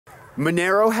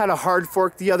Monero had a hard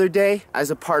fork the other day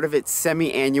as a part of its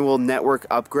semi-annual network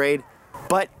upgrade,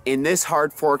 but in this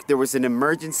hard fork there was an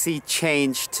emergency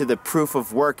change to the proof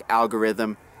of work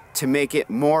algorithm to make it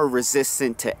more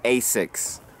resistant to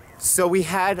ASICs. So we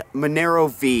had Monero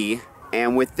V,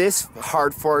 and with this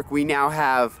hard fork we now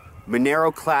have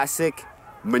Monero Classic,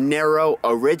 Monero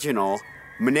Original,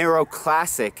 Monero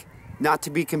Classic, not to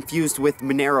be confused with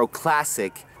Monero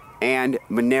Classic, and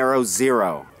Monero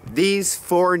Zero. These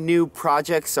 4 new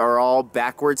projects are all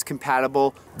backwards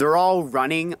compatible. They're all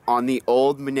running on the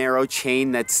old Monero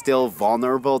chain that's still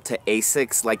vulnerable to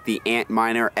ASICs like the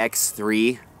Antminer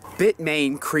X3.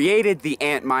 Bitmain created the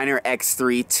Antminer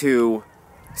X3 to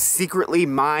secretly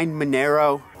mine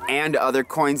Monero and other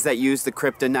coins that use the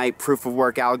kryptonite proof of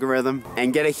work algorithm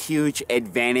and get a huge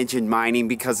advantage in mining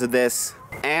because of this.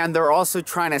 And they're also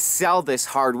trying to sell this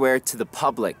hardware to the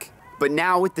public. But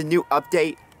now with the new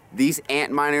update, these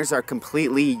Antminers are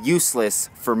completely useless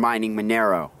for mining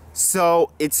Monero. So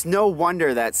it's no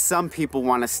wonder that some people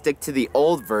want to stick to the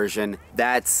old version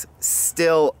that's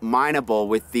still mineable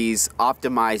with these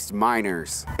optimized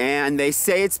miners. And they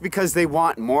say it's because they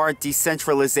want more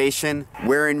decentralization,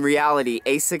 where in reality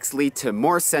ASICs lead to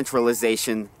more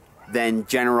centralization than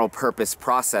general purpose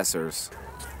processors.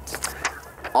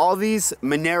 All these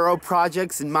Monero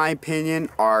projects, in my opinion,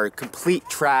 are complete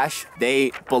trash.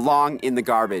 They belong in the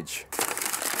garbage.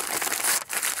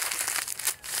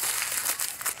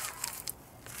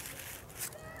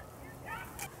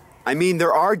 I mean,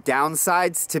 there are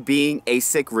downsides to being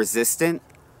ASIC resistant,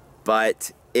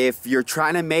 but if you're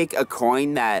trying to make a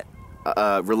coin that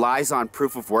relies on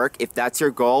proof of work, if that's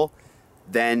your goal,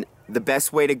 then the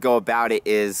best way to go about it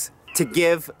is to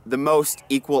give the most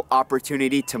equal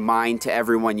opportunity to mine to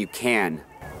everyone you can.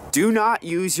 Do not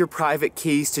use your private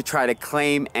keys to try to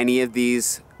claim any of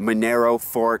these Monero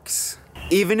forks.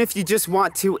 Even if you just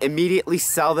want to immediately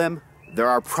sell them, there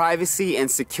are privacy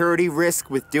and security risks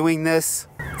with doing this.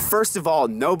 First of all,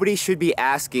 nobody should be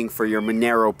asking for your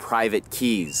Monero private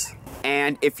keys.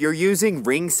 And if you're using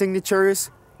ring signatures,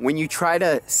 when you try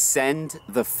to send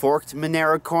the forked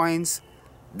Monero coins,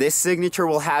 this signature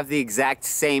will have the exact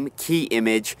same key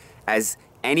image as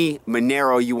any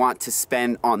Monero you want to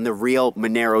spend on the real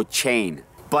Monero chain.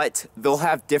 But they'll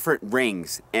have different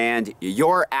rings, and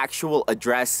your actual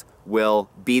address will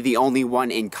be the only one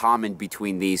in common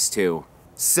between these two.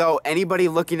 So anybody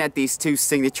looking at these two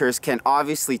signatures can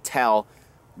obviously tell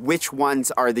which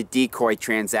ones are the decoy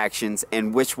transactions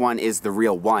and which one is the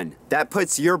real one. That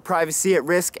puts your privacy at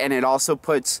risk, and it also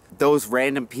puts those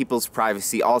random people's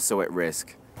privacy also at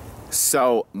risk.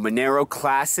 So Monero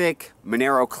Classic,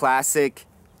 Monero Classic,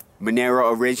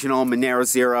 Monero Original, Monero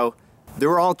Zero,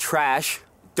 they're all trash.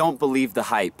 Don't believe the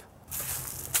hype.